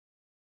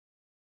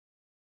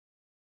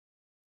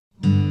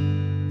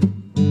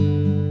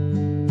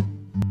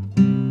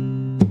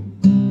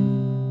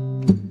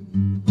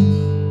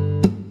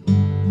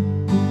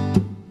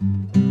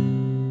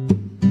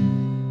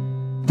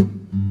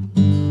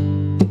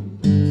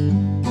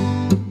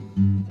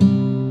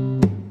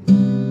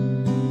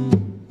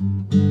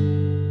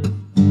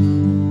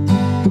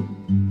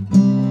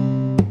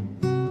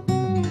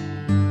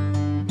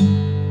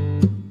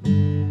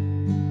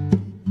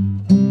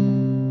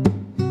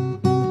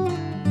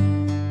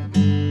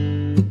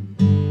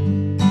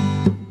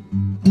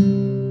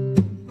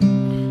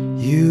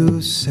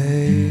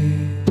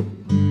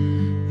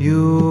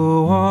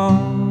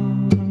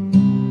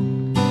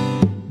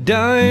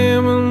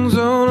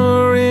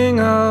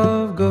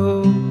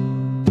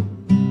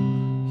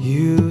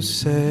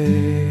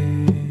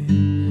say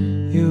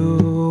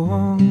you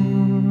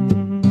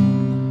want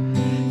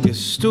your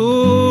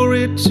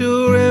story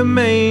to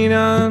remain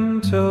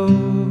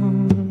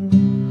untold,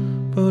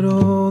 but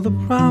all the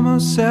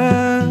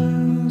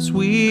promises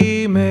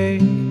we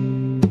made,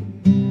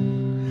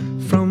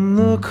 from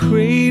the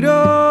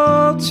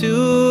cradle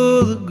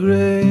to the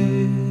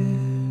grave,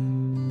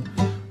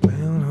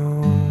 well,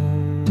 all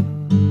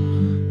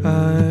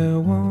I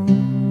want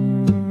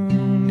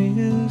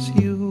is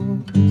you.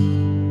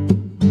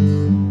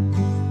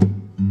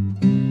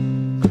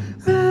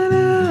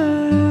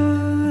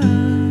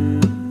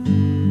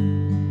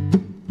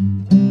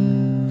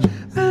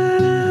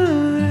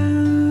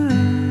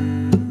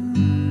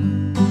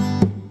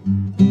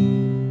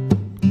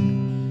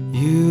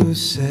 You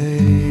say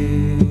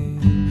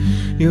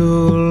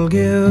you'll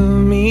give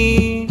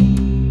me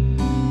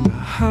a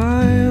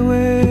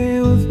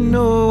highway with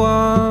no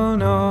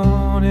one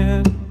on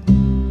it,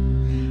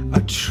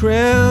 a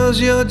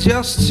treasure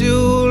just to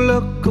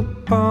look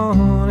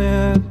upon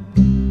it,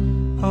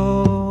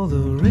 all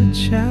the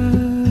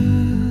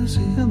riches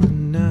in the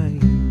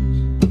night.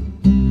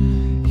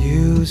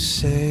 You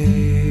say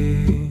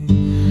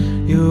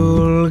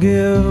you'll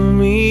give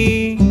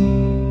me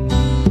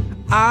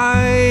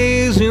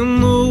eyes in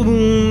the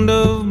wound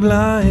of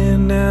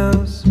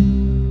blindness,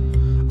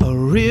 a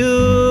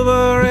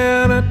river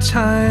in a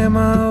time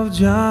of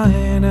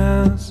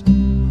dryness,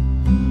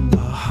 a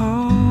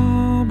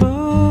harbor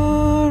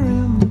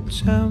in the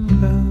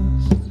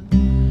tempest,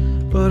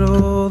 but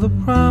all the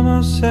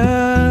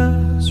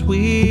promises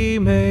we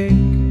make,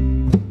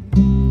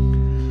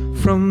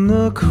 from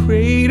the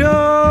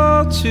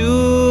cradle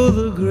to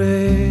the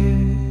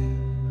grave,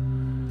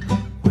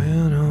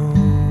 when all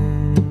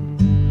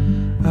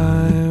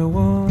I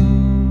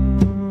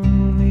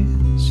want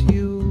is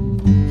you.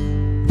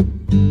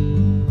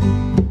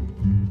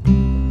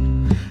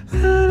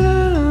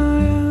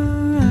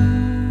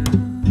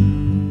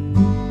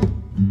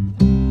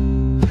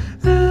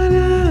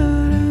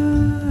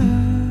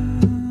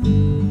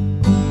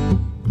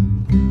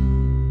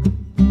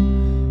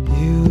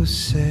 You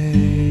say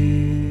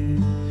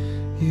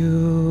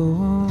you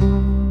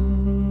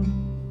want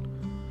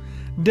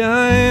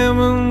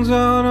diamonds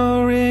on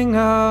a ring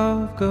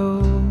of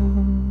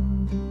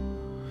gold,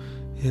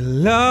 your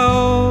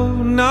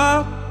love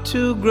not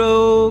to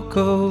grow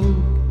cold,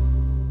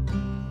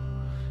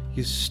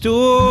 your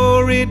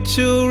story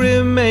to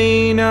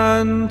remain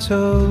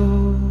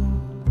untold,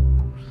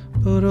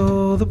 but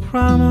all the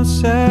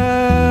promises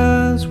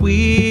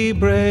we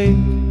break,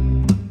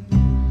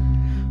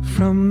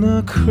 from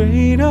the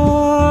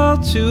cradle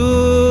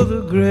to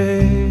the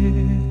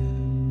grave,